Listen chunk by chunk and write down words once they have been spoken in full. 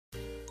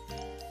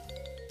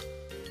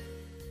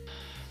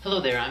Hello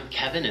there, I'm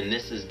Kevin and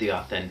this is the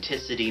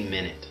Authenticity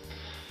Minute.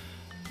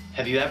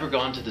 Have you ever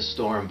gone to the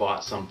store and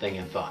bought something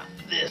and thought,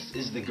 this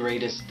is the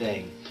greatest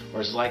thing?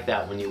 Or it's like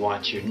that when you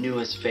watch your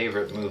newest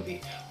favorite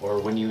movie, or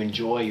when you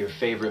enjoy your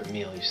favorite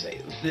meal, you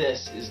say,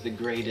 this is the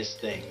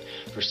greatest thing.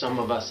 For some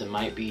of us it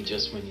might be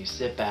just when you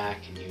sit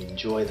back and you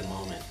enjoy the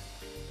moment.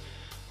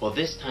 Well,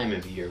 this time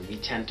of year we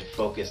tend to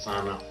focus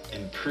on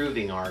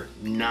improving our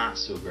not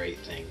so great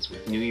things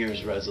with New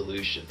Year's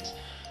resolutions.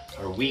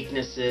 Our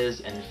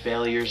weaknesses and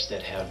failures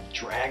that have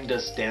dragged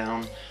us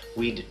down,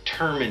 we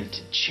determine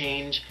to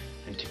change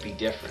and to be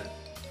different.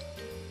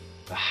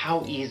 But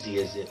how easy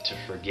is it to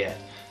forget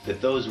that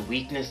those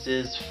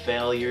weaknesses,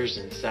 failures,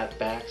 and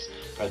setbacks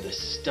are the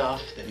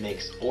stuff that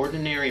makes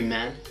ordinary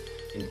men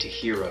into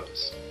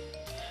heroes?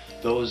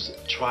 Those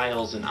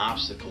trials and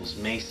obstacles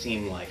may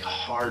seem like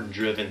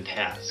hard-driven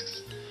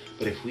tasks,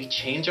 but if we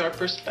change our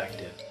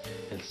perspective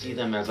and see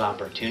them as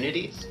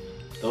opportunities,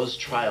 those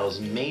trials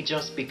may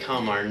just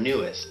become our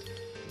newest.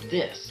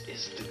 This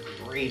is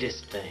the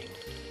greatest thing.